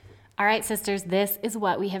All right, sisters, this is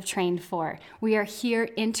what we have trained for. We are here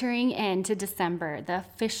entering into December, the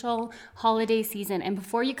official holiday season. And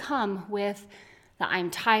before you come with the I'm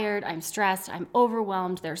tired, I'm stressed, I'm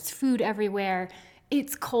overwhelmed, there's food everywhere,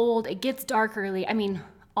 it's cold, it gets dark early. I mean,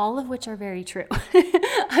 all of which are very true.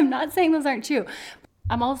 I'm not saying those aren't true.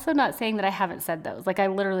 I'm also not saying that I haven't said those. Like I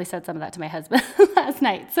literally said some of that to my husband last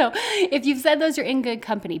night. So if you've said those, you're in good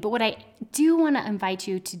company. But what I do want to invite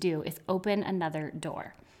you to do is open another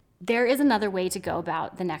door. There is another way to go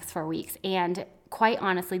about the next 4 weeks. And quite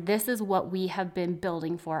honestly, this is what we have been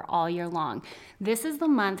building for all year long. This is the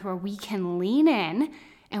month where we can lean in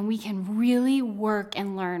and we can really work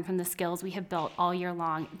and learn from the skills we have built all year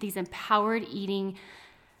long. These empowered eating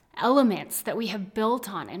elements that we have built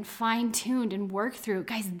on and fine-tuned and worked through.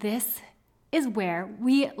 Guys, this is where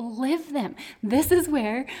we live them. This is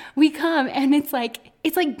where we come, and it's like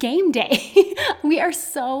game day. We are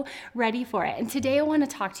so ready for it. And today I want to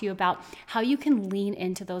talk to you about how you can lean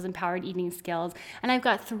into those empowered eating skills. And I've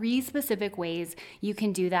got 3 specific ways you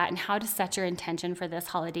can do that and how to set your intention for this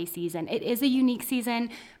holiday season. It is a unique season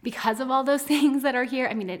because of all those things that are here.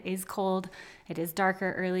 I mean, it is cold. It is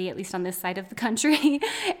darker early, at least on this side of the country.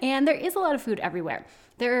 And there is a lot of food everywhere.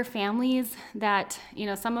 There are families that,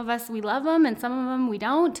 some of us, we love them and some of them we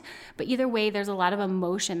don't. But either way, there's a lot of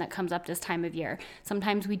emotion that comes up this time of year.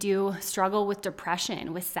 Sometimes we do struggle with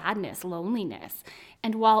depression, with sadness, loneliness.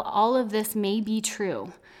 And while all of this may be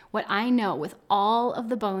true, what I know with all of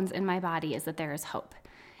the bones in my body is that there is hope.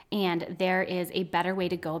 And there is a better way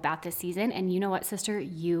to go about this season. And you know what, sister?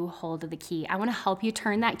 You hold the key. I want to help you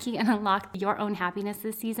turn that key and unlock your own happiness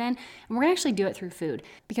this season. And we're going to actually do it through food.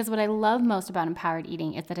 Because what I love most about empowered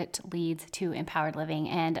eating is that it leads to empowered living.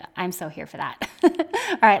 And I'm so here for that.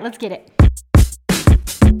 All right, let's get it.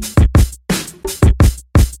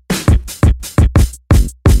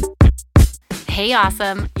 Hey,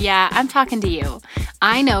 awesome. Yeah, I'm talking to you.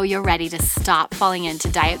 I know you're ready to stop falling into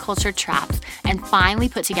diet culture traps and finally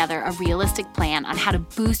put together a realistic plan on how to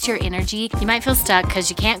boost your energy. You might feel stuck because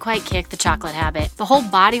you can't quite kick the chocolate habit. The whole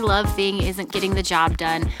body love thing isn't getting the job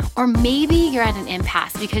done. Or maybe you're at an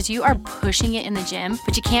impasse because you are pushing it in the gym,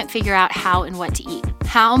 but you can't figure out how and what to eat.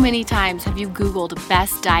 How many times have you Googled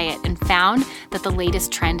best diet and found that the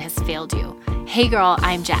latest trend has failed you? Hey girl,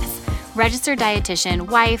 I'm Jess. Registered dietitian,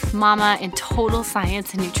 wife, mama, and total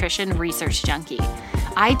science and nutrition research junkie.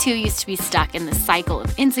 I too used to be stuck in the cycle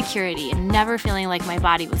of insecurity and never feeling like my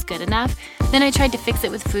body was good enough. Then I tried to fix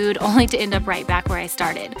it with food only to end up right back where I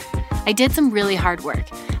started. I did some really hard work.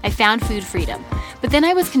 I found food freedom. But then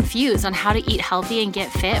I was confused on how to eat healthy and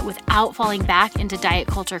get fit without falling back into diet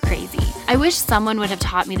culture crazy. I wish someone would have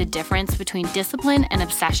taught me the difference between discipline and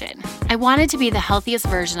obsession. I wanted to be the healthiest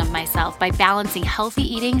version of myself by balancing healthy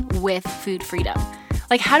eating with food freedom.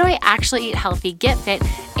 Like, how do I actually eat healthy, get fit,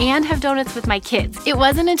 and have donuts with my kids? It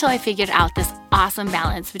wasn't until I figured out this awesome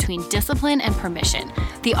balance between discipline and permission,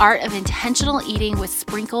 the art of intentional eating with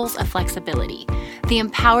sprinkles of flexibility. The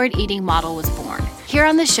empowered eating model was born. Here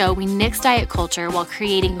on the show, we nix diet culture while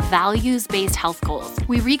creating values-based health goals.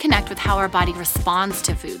 We reconnect with how our body responds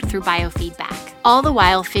to food through biofeedback, all the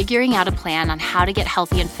while figuring out a plan on how to get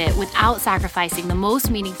healthy and fit without sacrificing the most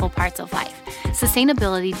meaningful parts of life.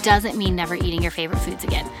 Sustainability doesn't mean never eating your favorite foods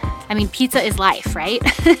again. I mean, pizza is life, right?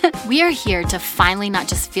 We are here to finally not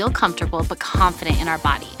just feel comfortable, but confident in our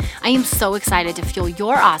body. I am so excited to fuel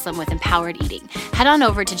your awesome with empowered eating. Head on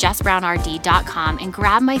over to jessbrownrd.com and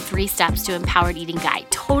grab my 3 steps to empowered eating guide,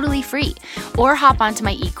 totally free. Or hop onto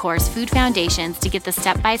my e-course, Food Foundations, to get the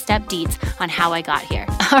step-by-step deets on how I got here.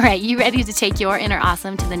 All right, you ready to take your inner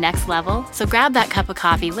awesome to the next level? So grab that cup of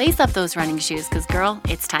coffee, lace up those running shoes, because girl,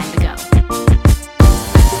 it's time to go.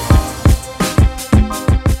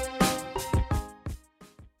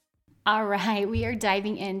 All right, we are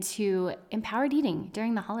diving into empowered eating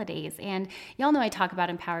during the holidays. And y'all know I talk about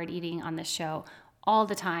empowered eating on this show all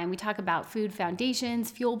the time. We talk about food foundations,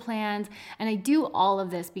 fuel plans, and I do all of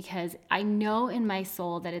this because I know in my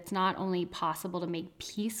soul that it's not only possible to make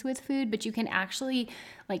peace with food, but you can actually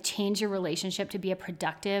change your relationship to be a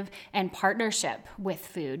productive and partnership with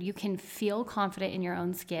food. You can feel confident in your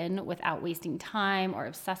own skin without wasting time or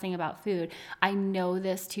obsessing about food. I know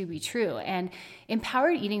this to be true. And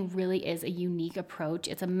empowered eating really is a unique approach.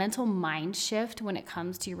 It's a mental mind shift when it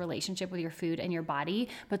comes to your relationship with your food and your body,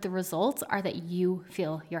 but the results are that you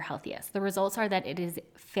feel your healthiest. The results are that it is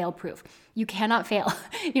fail-proof. You cannot fail.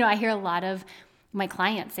 I hear a lot of my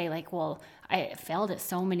clients say well, I failed at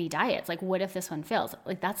so many diets. What if this one fails?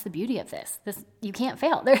 That's the beauty of this. You can't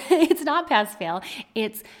fail. It's not pass fail.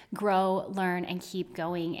 It's grow, learn, and keep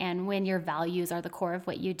going. And when your values are the core of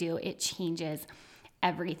what you do, it changes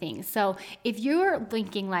everything. So if you're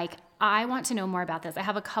thinking I want to know more about this. I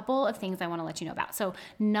have a couple of things I want to let you know about. So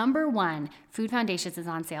number one, Food Foundations is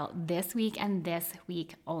on sale this week and this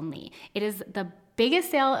week only. It is the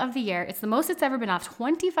biggest sale of the year. It's the most it's ever been off,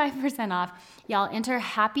 25% off. Y'all enter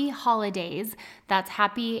Happy Holidays. That's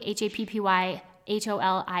happy, Happy Holidays.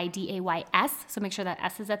 So make sure that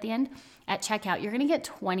S is at the end at checkout. You're going to get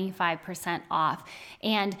 25% off.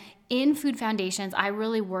 And in Food Foundations, I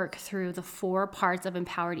really work through the 4 parts of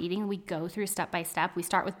empowered eating. We go through step by step. We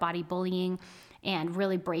start with body bullying and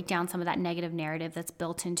really break down some of that negative narrative that's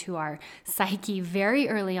built into our psyche very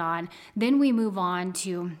early on. Then we move on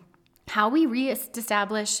to how we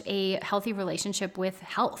reestablish a healthy relationship with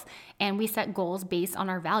health, and we set goals based on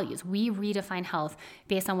our values. We redefine health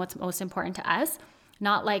based on what's most important to us,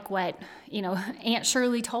 not like what, Aunt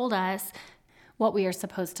Shirley told us what we are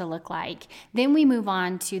supposed to look like. Then we move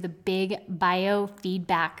on to the big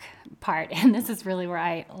biofeedback part, and this is really where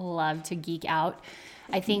I love to geek out.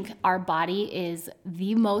 I think our body is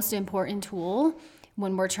the most important tool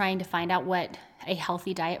when we're trying to find out what a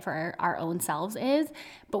healthy diet for our own selves is,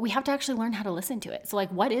 but we have to actually learn how to listen to it. So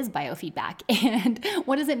what is biofeedback and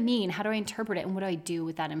what does it mean? How do I interpret it and what do I do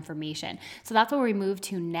with that information? So that's where we move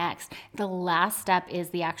to next. The last step is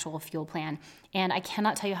the actual fuel plan. And I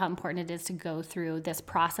cannot tell you how important it is to go through this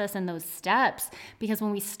process and those steps, because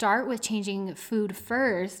when we start with changing food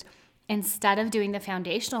first, instead of doing the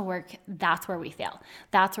foundational work, that's where we fail.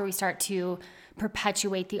 That's where we start to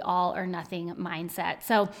perpetuate the all or nothing mindset.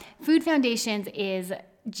 So Food Foundations is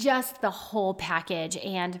just the whole package.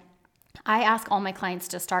 And I ask all my clients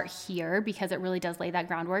to start here because it really does lay that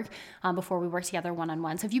groundwork before we work together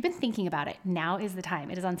one-on-one. So if you've been thinking about it, now is the time.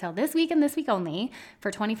 It is on sale this week and this week only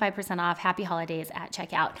for 25% off. Happy Holidays at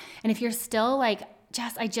checkout. And if you're still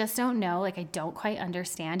I just don't know, I don't quite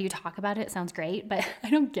understand. You talk about it, sounds great, but I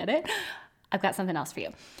don't get it. I've got something else for you.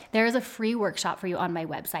 There is a free workshop for you on my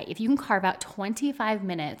website. If you can carve out 25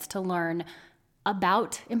 minutes to learn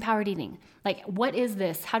about empowered eating, what is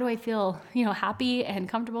this? How do I feel, happy and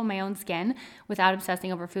comfortable in my own skin without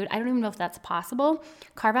obsessing over food? I don't even know if that's possible.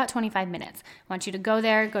 Carve out 25 minutes. I want you to go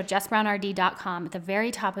there, go jessbrownrd.com. At the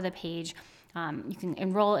very top of the page, you can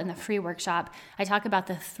enroll in the free workshop. I talk about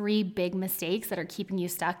the 3 big mistakes that are keeping you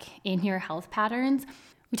stuck in your health patterns.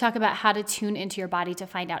 We talk about how to tune into your body to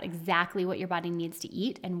find out exactly what your body needs to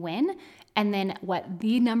eat and when, and then what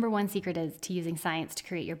the number one secret is to using science to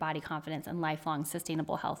create your body confidence and lifelong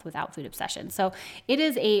sustainable health without food obsession. So it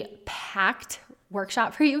is a packed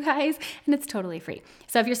workshop for you guys, and it's totally free.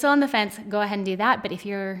 So if you're still on the fence, go ahead and do that. But if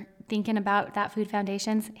you're thinking about that Food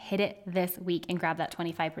Foundations, hit it this week and grab that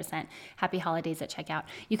 25% Happy Holidays at checkout.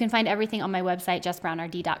 You can find everything on my website,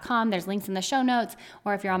 jessbrownrd.com. There's links in the show notes,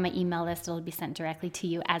 or if you're on my email list, it'll be sent directly to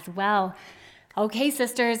you as well. Okay,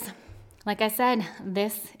 sisters, like I said,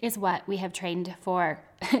 this is what we have trained for.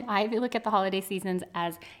 I look at the holiday seasons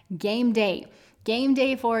as game day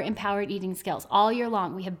for empowered eating skills. All year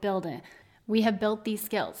long, we have built these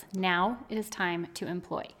skills. Now it is time to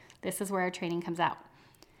employ. This is where our training comes out.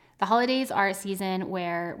 The holidays are a season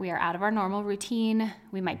where we are out of our normal routine.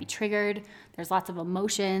 We might be triggered. There's lots of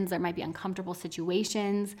emotions. There might be uncomfortable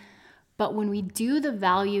situations. But when we do the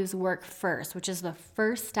values work first, which is the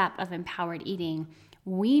first step of empowered eating,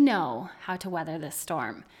 we know how to weather this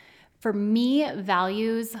storm. For me,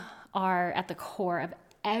 values are at the core of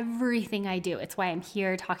everything I do. It's why I'm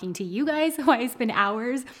here talking to you guys, why I spend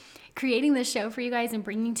hours creating this show for you guys and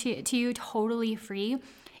bringing to you totally free.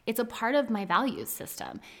 It's a part of my values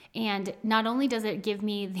system. And not only does it give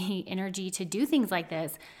me the energy to do things like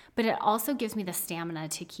this, but it also gives me the stamina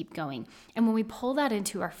to keep going. And when we pull that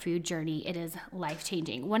into our food journey, it is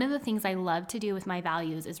life-changing. One of the things I love to do with my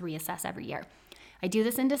values is reassess every year. I do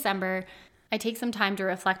this in December. I take some time to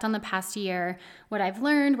reflect on the past year, what I've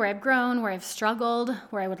learned, where I've grown, where I've struggled,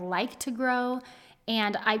 where I would like to grow.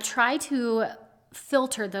 And I try to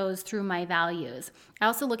filter those through my values. I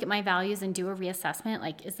also look at my values and do a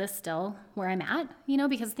reassessment, is this still where I'm at?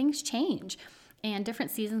 Because things change and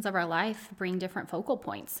different seasons of our life bring different focal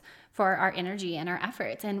points for our energy and our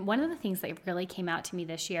efforts. And one of the things that really came out to me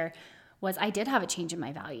this year was I did have a change in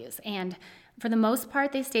my values. And for the most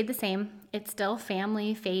part, they stayed the same. It's still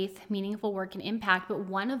family, faith, meaningful work, and impact. But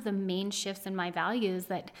one of the main shifts in my values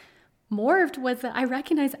that morphed was that I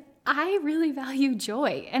recognized I really value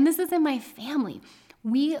joy. And this is in my family.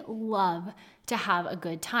 We love to have a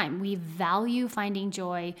good time. We value finding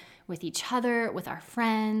joy with each other, with our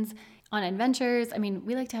friends, on adventures.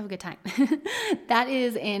 We like to have a good time. That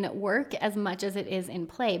is in work as much as it is in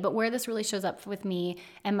play. But where this really shows up with me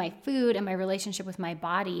and my food and my relationship with my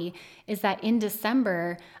body is that in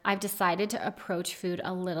December, I've decided to approach food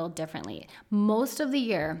a little differently. Most of the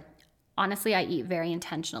year, honestly, I eat very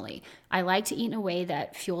intentionally. I like to eat in a way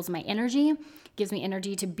that fuels my energy, gives me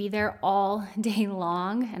energy to be there all day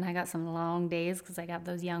long. And I got some long days because I got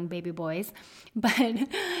those young baby boys. But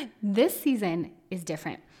this season is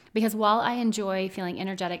different because while I enjoy feeling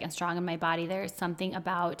energetic and strong in my body, there is something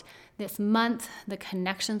about this month, the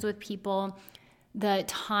connections with people, the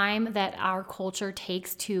time that our culture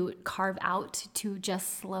takes to carve out to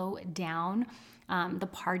just slow down, the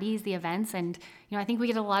parties, the events. And, I think we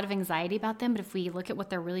get a lot of anxiety about them, but if we look at what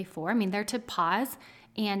they're really for, they're to pause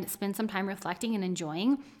and spend some time reflecting and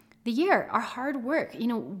enjoying the year, our hard work,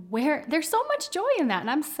 where there's so much joy in that. And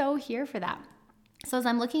I'm so here for that. So as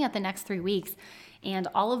I'm looking at the next 3 weeks and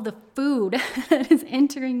all of the food that is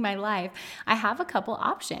entering my life, I have a couple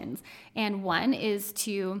options. And one is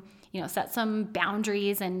to, set some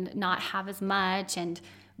boundaries and not have as much and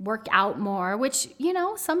work out more, which,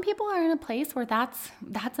 some people are in a place where that's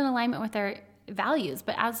in alignment with their values.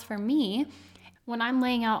 But as for me, when I'm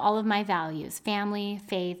laying out all of my values, family,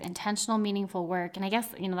 faith, intentional, meaningful work, and I guess,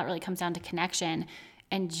 that really comes down to connection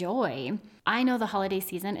and joy, I know the holiday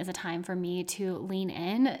season is a time for me to lean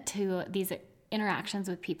in to these interactions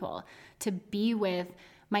with people, to be with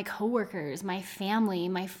my coworkers, my family,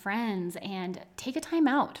 my friends, and take a time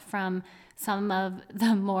out from some of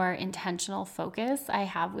the more intentional focus I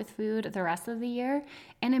have with food the rest of the year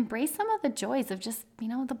and embrace some of the joys of just,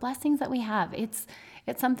 the blessings that we have. It's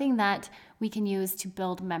something that we can use to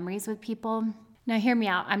build memories with people. Now, hear me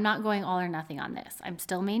out. I'm not going all or nothing on this. I'm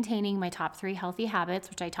still maintaining my top 3 healthy habits,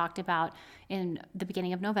 which I talked about in the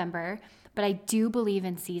beginning of November, but I do believe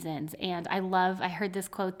in seasons. And I heard this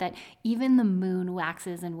quote that even the moon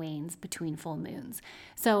waxes and wanes between full moons.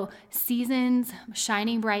 So seasons,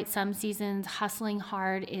 shining bright some seasons, hustling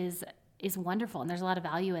hard is wonderful. And there's a lot of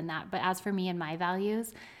value in that. But as for me and my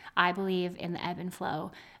values, I believe in the ebb and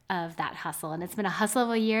flow of that hustle. And it's been a hustle of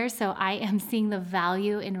a year, so I am seeing the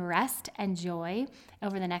value in rest and joy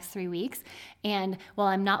over the next 3 weeks. And while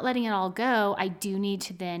I'm not letting it all go, I do need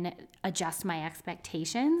to then adjust my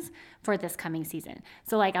expectations for this coming season.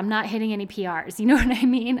 So I'm not hitting any PRs, you know what I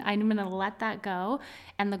mean? I'm gonna let that go,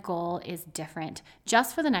 and the goal is different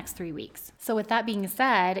just for the next 3 weeks. So with that being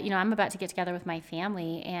said, I'm about to get together with my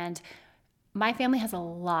family, and my family has a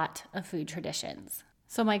lot of food traditions.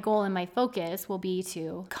 So my goal and my focus will be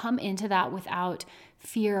to come into that without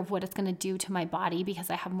fear of what it's going to do to my body, because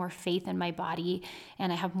I have more faith in my body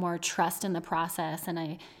and I have more trust in the process.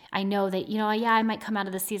 And I know that, I might come out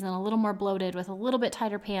of the season a little more bloated with a little bit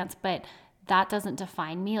tighter pants, but that doesn't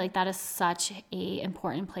define me. That is such a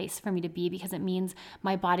important place for me to be, because it means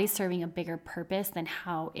my body's serving a bigger purpose than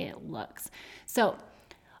how it looks. So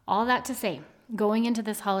all that to say, going into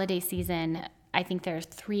this holiday season, I think there's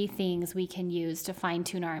 3 things we can use to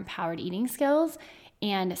fine-tune our empowered eating skills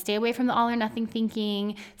and stay away from the all or nothing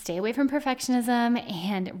thinking, stay away from perfectionism,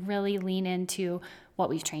 and really lean into what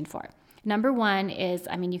we've trained for. Number 1 is,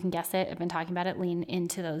 you can guess it, I've been talking about it, lean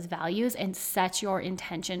into those values and set your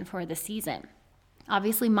intention for the season.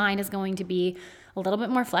 Obviously, mine is going to be a little bit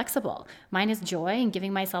more flexible. Mine is joy and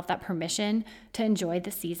giving myself that permission to enjoy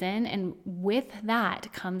the season. And with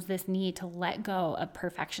that comes this need to let go of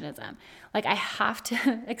perfectionism. I have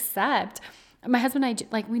to accept, my husband and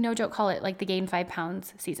I, we no joke call it the gain 5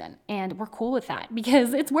 pounds season. And we're cool with that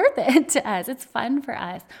because it's worth it to us. It's fun for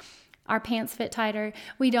us. Our pants fit tighter.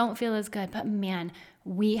 We don't feel as good, but man,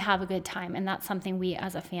 we have a good time. And that's something we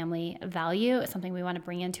as a family value. It's something we want to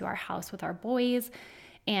bring into our house with our boys.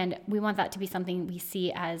 And we want that to be something we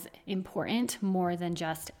see as important more than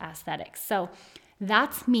just aesthetics. So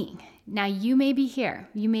that's me. Now you may be here.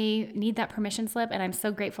 You may need that permission slip, and I'm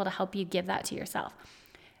so grateful to help you give that to yourself.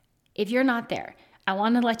 If you're not there, I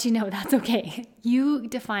want to let you know that's okay. You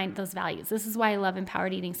define those values. This is why I love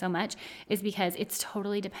empowered eating so much, is because it's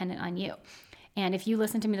totally dependent on you. And if you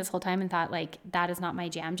listened to me this whole time and thought that is not my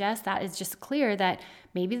jam, Jess, that is just clear that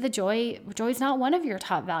maybe the joy is not one of your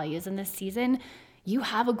top values in this season. You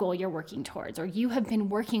have a goal you're working towards, or you have been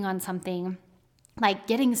working on something like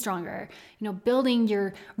getting stronger, building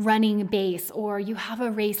your running base, or you have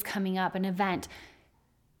a race coming up, an event.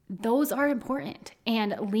 Those are important,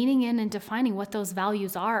 and leaning in and defining what those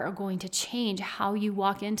values are going to change how you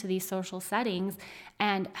walk into these social settings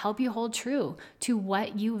and help you hold true to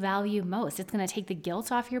what you value most. It's going to take the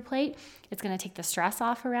guilt off your plate. It's going to take the stress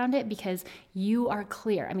off around it because you are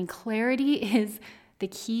clear. Clarity is the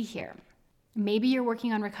key here. Maybe you're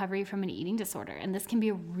working on recovery from an eating disorder, and this can be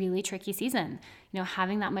a really tricky season.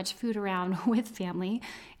 Having that much food around with family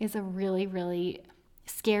is a really, really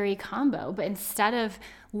scary combo. But instead of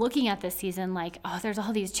looking at this season there's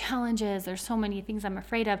all these challenges, there's so many things I'm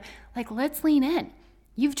afraid of, let's lean in.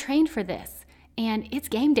 You've trained for this, and it's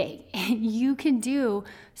game day. You can do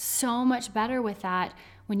so much better with that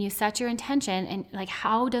when you set your intention. And like,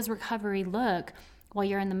 how does recovery look while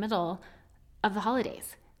you're in the middle of the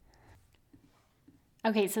holidays?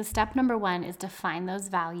 Okay, so step number 1 is define those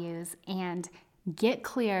values and get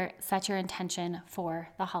clear, set your intention for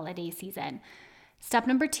the holiday season. Step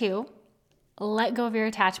number 2, let go of your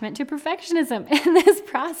attachment to perfectionism in this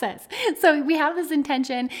process. So we have this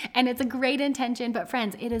intention, and it's a great intention, but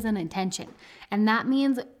friends, it is an intention. And that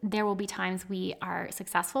means there will be times we are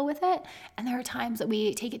successful with it, and there are times that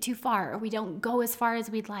we take it too far or we don't go as far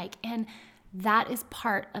as we'd like. And that is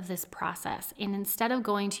part of this process. And instead of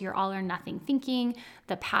going to your all or nothing thinking,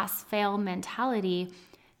 the pass fail mentality,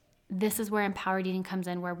 this is where empowered eating comes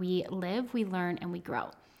in, where we live, we learn, and we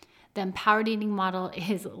grow. The empowered eating model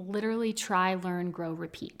is literally try, learn, grow,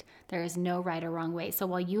 repeat. There is no right or wrong way. So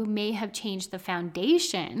while you may have changed the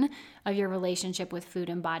foundation of your relationship with food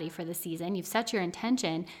and body for the season, you've set your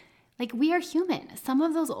intention, like, we are human. Some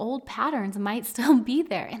of those old patterns might still be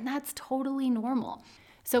there, and that's totally normal.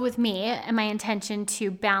 So with me and my intention to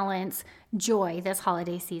balance joy this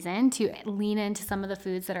holiday season, to lean into some of the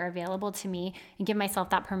foods that are available to me and give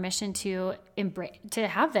myself that permission to embrace, to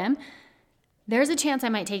have them, there's a chance I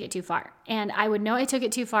might take it too far. And I would know I took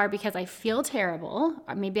it too far because I feel terrible,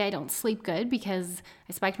 or maybe I don't sleep good because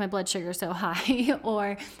I spiked my blood sugar so high,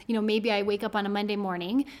 or maybe I wake up on a Monday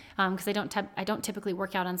morning because I don't typically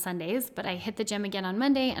work out on Sundays, but I hit the gym again on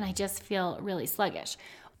Monday and I just feel really sluggish.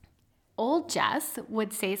 Old Jess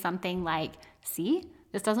would say something like, see,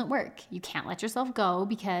 this doesn't work. You can't let yourself go,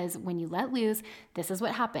 because when you let loose, this is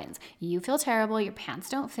what happens. You feel terrible, your pants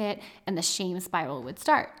don't fit, and the shame spiral would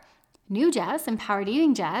start. New Jess, empowered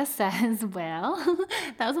eating Jess, says, well,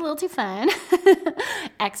 that was a little too fun.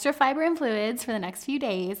 Extra fiber and fluids for the next few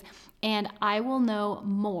days, and I will know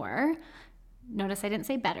more. Notice I didn't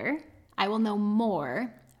say better. I will know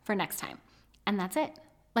more for next time. And that's it.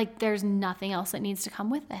 Like, there's nothing else that needs to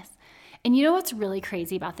come with this. And you know what's really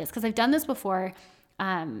crazy about this? Because I've done this before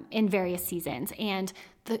in various seasons, and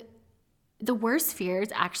the worst fears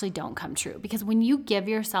actually don't come true, because when you give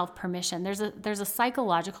yourself permission, there's a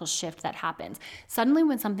psychological shift that happens. Suddenly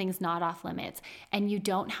when something's not off limits and you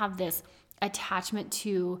don't have this attachment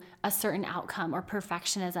to a certain outcome or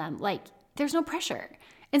perfectionism, like, there's no pressure.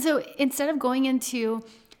 And so instead of going into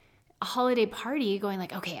a holiday party going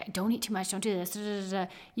like, okay, don't eat too much, don't do this,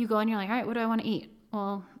 you go and you're like, all right, what do I want to eat?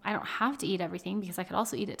 Well, I don't have to eat everything because I could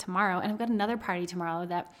also eat it tomorrow. And I've got another party tomorrow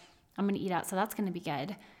that I'm going to eat out. So that's going to be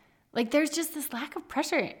good. Like, there's just this lack of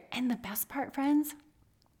pressure. And the best part, friends,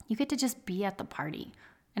 you get to just be at the party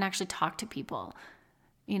and actually talk to people,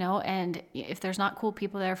 and if there's not cool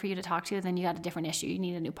people there for you to talk to, then you got a different issue. You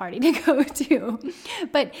need a new party to go to.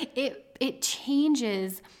 But it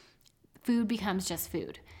changes. Food becomes just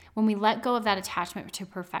food. When we let go of that attachment to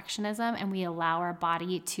perfectionism and we allow our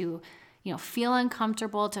body to feel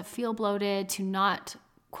uncomfortable, to feel bloated, to not,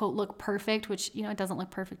 quote, look perfect, which, it doesn't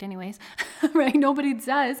look perfect anyways, right? Nobody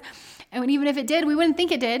does. And even if it did, we wouldn't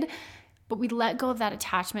think it did. But we let go of that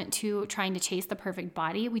attachment to trying to chase the perfect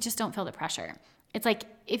body. We just don't feel the pressure. It's like,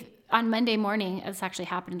 if on Monday morning, this actually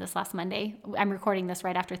happened this last Monday. I'm recording this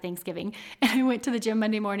right after Thanksgiving. And I went to the gym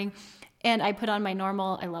Monday morning and I put on my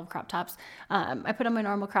normal, I love crop tops. I put on my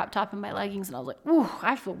normal crop top and my leggings, and I was like, ooh,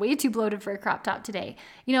 I feel way too bloated for a crop top today.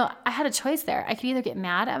 I had a choice there. I could either get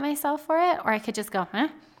mad at myself for it, or I could just go,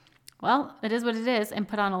 well, it is what it is, and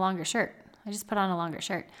put on a longer shirt. I just put on a longer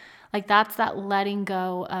shirt. Like, that's that letting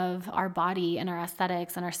go of our body and our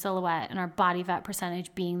aesthetics and our silhouette and our body fat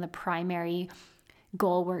percentage being the primary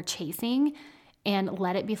goal we're chasing, and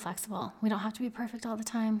let it be flexible. We don't have to be perfect all the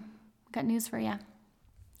time. Got news for you.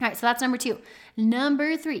 All right, so that's number 2.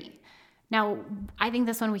 Number 3. Now, I think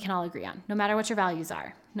this one we can all agree on. No matter what your values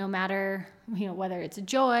are, no matter, whether it's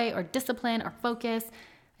joy or discipline or focus,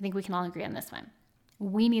 I think we can all agree on this one.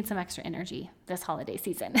 We need some extra energy this holiday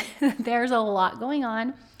season. There's a lot going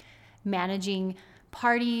on. Managing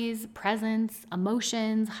parties, presents,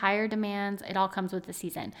 emotions, higher demands, it all comes with the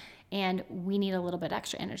season. And we need a little bit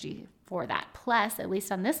extra energy for that. Plus, at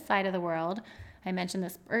least on this side of the world, I mentioned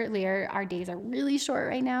this earlier, our days are really short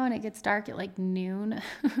right now and it gets dark at like noon,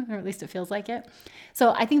 or at least it feels like it.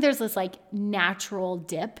 So I think there's this like natural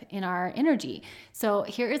dip in our energy. So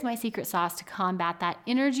here is my secret sauce to combat that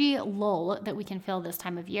energy lull that we can feel this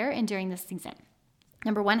time of year and during this season.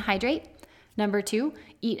 Number 1, hydrate. Number 2,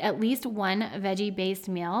 eat at least one veggie-based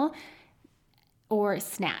meal or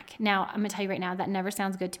snack. Now, I'm gonna tell you right now, that never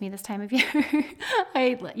sounds good to me this time of year.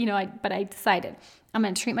 But I decided I'm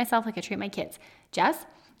gonna treat myself like I treat my kids. Jess,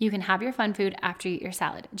 You can have your fun food after you eat your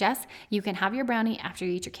salad. Jess, you can have your brownie after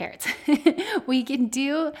you eat your carrots. We can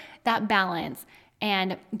do that balance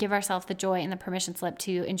and give ourselves the joy and the permission slip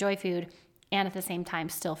to enjoy food and at the same time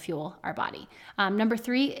still fuel our body. Number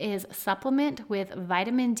 3 is supplement with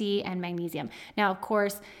vitamin D and magnesium. Now, of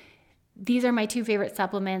course, these are my 2 favorite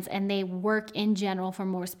supplements and they work in general for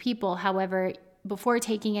most people. However, before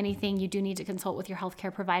taking anything, you do need to consult with your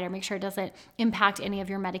healthcare provider. Make sure it doesn't impact any of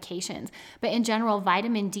your medications. But in general,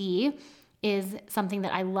 vitamin D is something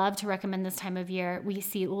that I love to recommend this time of year. We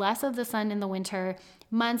see less of the sun in the winter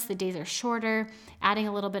months. The days are shorter. Adding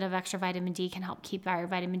a little bit of extra vitamin D can help keep our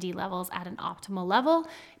vitamin D levels at an optimal level,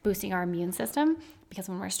 boosting our immune system. Because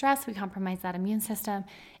when we're stressed, we compromise that immune system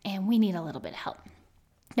and we need a little bit of help.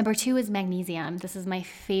 Number 2 is magnesium. This is my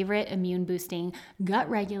favorite immune boosting, gut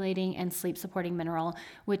regulating, and sleep supporting mineral,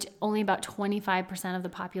 which only about 25% of the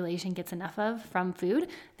population gets enough of from food.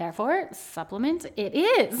 Therefore, supplement it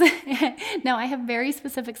is. Now, I have very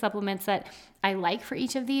specific supplements that I like for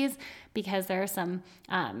each of these because there are some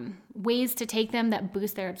ways to take them that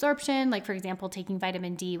boost their absorption. Like, for example, taking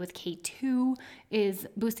vitamin D with K2 is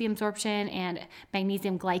boosting absorption, and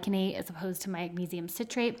magnesium glycinate as opposed to magnesium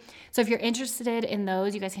citrate. So if you're interested in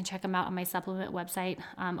those, you guys can check them out on my supplement website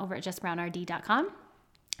over at jessbrownrd.com.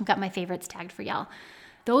 I've got my favorites tagged for y'all.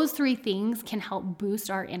 Those 3 things can help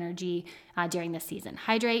boost our energy during this season.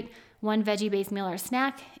 Hydrate, 1 veggie-based meal or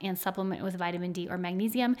snack, and supplement with vitamin D or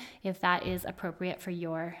magnesium if that is appropriate for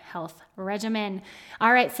your health regimen.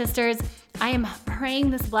 All right, sisters, I am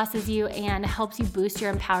praying this blesses you and helps you boost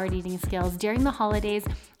your empowered eating skills during the holidays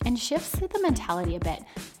and shifts the mentality a bit.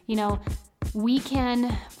 You know, we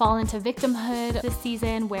can fall into victimhood this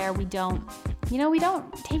season where we don't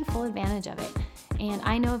take full advantage of it. And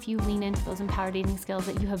I know if you lean into those empowered eating skills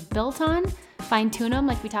that you have built on, fine-tune them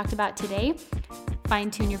like we talked about today,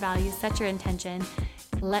 fine-tune your values, set your intention,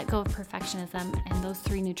 let go of perfectionism, and those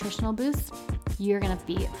 3 nutritional boosts, you're going to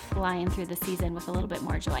be flying through the season with a little bit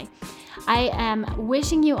more joy. I am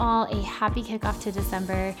wishing you all a happy kickoff to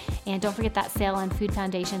December, and don't forget that sale on Food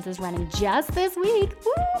Foundations is running just this week.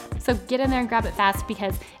 Woo! So get in there and grab it fast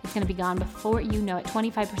because it's going to be gone before you know it.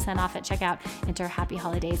 25% off at checkout. Enter Happy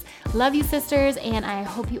Holidays. Love you, sisters, and I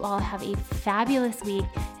hope you all have a fabulous week.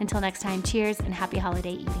 Until next time, cheers and happy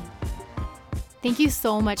holiday eating. Thank you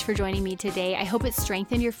so much for joining me today. I hope it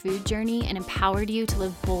strengthened your food journey and empowered you to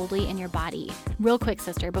live boldly in your body. Real quick,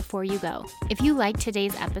 sister, before you go, if you liked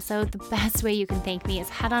today's episode, the best way you can thank me is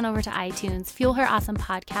head on over to iTunes, Fuel Her Awesome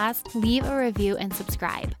Podcast, leave a review and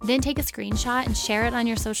subscribe. Then take a screenshot and share it on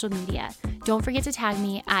your social media. Don't forget to tag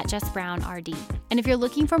me at JessBrownRD. And if you're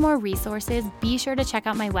looking for more resources, be sure to check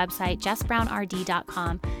out my website,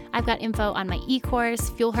 JessBrownRD.com. I've got info on my e-course,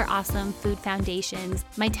 Fuel Her Awesome Food Foundations,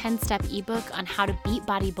 my 10-step ebook on how to beat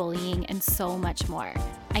body bullying, and so much more.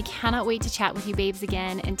 I cannot wait to chat with you babes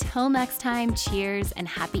again. Until next time, cheers and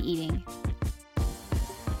happy eating.